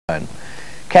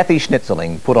Kathy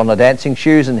Schnitzeling put on her dancing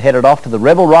shoes and headed off to the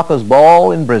Rebel Rockers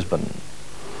Ball in Brisbane. 1,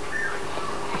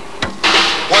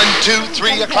 2,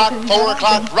 3 o'clock, 4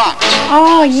 o'clock, rock.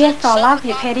 Oh yes, I love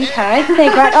your petticoats.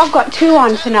 They're great. I've got 2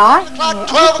 on tonight.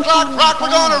 12 o'clock, rock, we're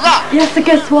gonna rock. Yes, so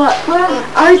guess what? Well,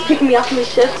 I was picking me up in my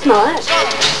shirt tonight.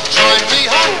 Join me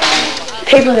home.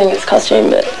 People think it's costume,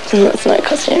 but it's no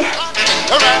costume.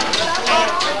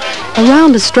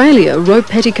 Around Australia, rope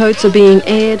petticoats are being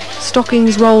aired,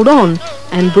 stockings rolled on,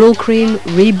 and brill cream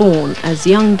reborn as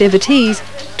young devotees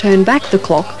turn back the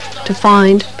clock to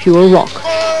find pure rock.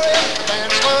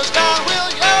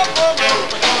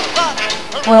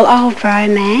 Well, old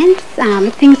romance.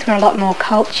 Things were a lot more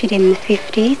cultured in the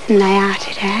 50s than they are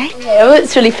today. Yeah, well,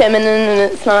 it's really feminine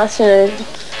and it's nice, you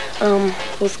know,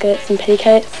 full skirts and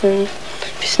petticoats and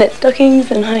fishnet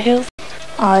stockings and high heels.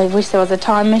 I wish there was a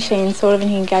time machine sort of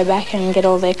and you can go back and get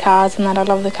all their cars and that. I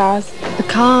love the cars. The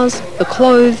cars, the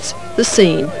clothes, the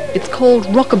scene. It's called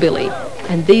rockabilly,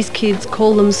 and these kids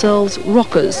call themselves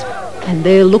rockers, and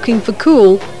they're looking for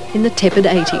cool in the tepid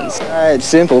 80s. It's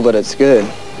simple, but it's good.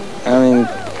 I mean,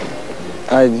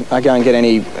 I can't get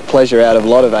any pleasure out of a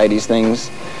lot of 80s things,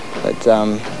 but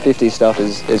 50s stuff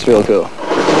is real cool.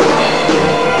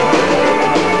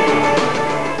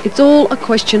 It's all a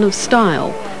question of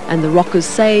style, and the rockers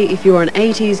say if you're an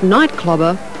 80s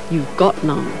nightclubber, you've got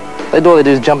none. All they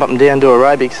do is jump up and down, do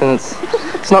aerobics, and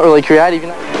it's not really creative, you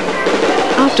know.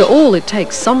 After all, it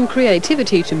takes some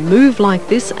creativity to move like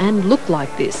this and look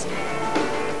like this.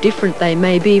 Different they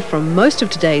may be from most of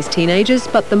today's teenagers,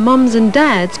 but the mums and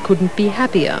dads couldn't be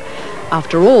happier.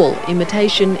 After all,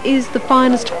 imitation is the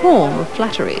finest form of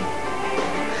flattery.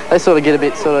 They sort of get a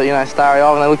bit you know,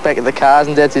 starry-eyed when they look back at the cars,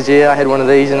 and Dad says, yeah, I had one of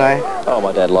these, you know. Oh,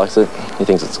 my dad likes it. He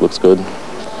thinks it looks good.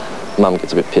 Mum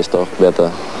gets a bit pissed off about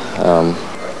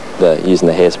the using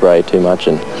the hairspray too much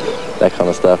and that kind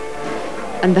of stuff.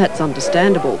 And that's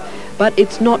understandable. But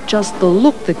it's not just the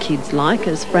look the kids like,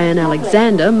 as Fran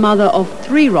Alexander, mother of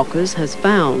 3 rockers, has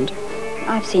found.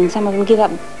 I've seen some of them give up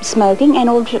smoking and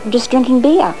all just drinking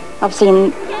beer. I've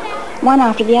seen one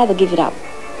after the other give it up.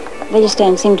 They just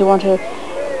don't seem to want to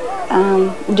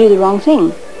do the wrong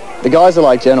thing. The guys are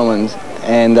like gentlemen,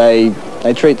 and they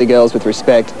treat the girls with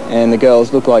respect, and the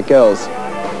girls look like girls.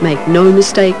 Make no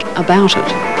mistake about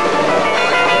it.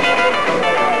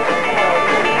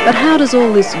 But how does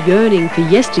all this yearning for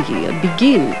yesteryear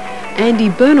begin? Andy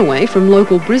Burnaway from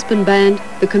local Brisbane band,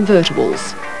 the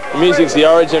Convertibles. Music's the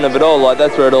origin of it all, like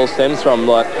that's where it all stems from.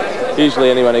 Like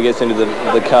usually anyone who gets into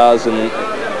the cars and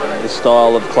the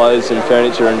style of clothes and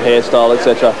furniture and hairstyle,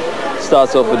 etc.,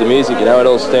 starts off with the music, you know, it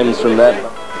all stems from that.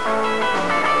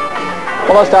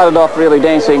 Well, I started off really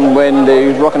dancing when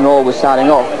the rock and roll was starting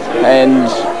off, and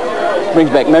brings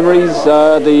back memories.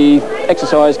 The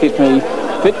exercise keeps me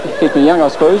fit, keeps me young, I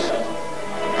suppose.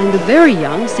 And the very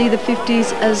young see the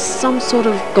 50s as some sort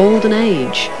of golden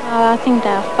age. I think they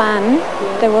were fun.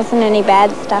 There wasn't any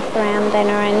bad stuff around then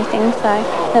or anything,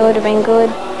 so they would have been good.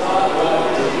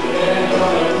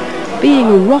 Being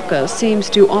a rocker seems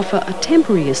to offer a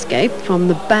temporary escape from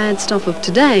the bad stuff of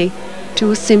today to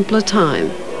a simpler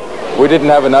time. We didn't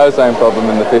have an ozone problem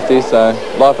in the 50s, so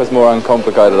life was more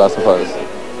uncomplicated, I suppose.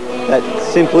 That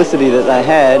simplicity that they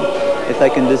had, if they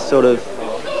can just sort of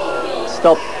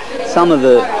stop some of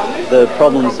the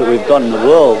problems that we've got in the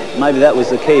world, maybe that was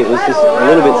the key. It was just a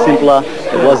little bit simpler.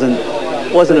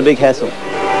 It wasn't a big hassle.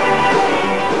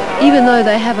 Even though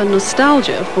they have a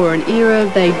nostalgia for an era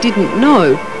they didn't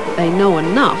know, they know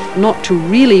enough not to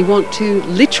really want to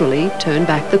literally turn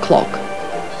back the clock.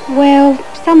 Well,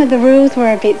 some of the rules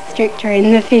were a bit stricter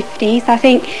in the 50s. I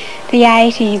think the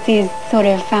 80s is sort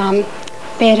of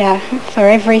better for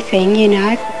everything, you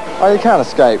know. Oh, you can't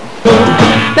escape.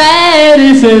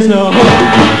 Daddy says no,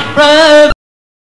 run.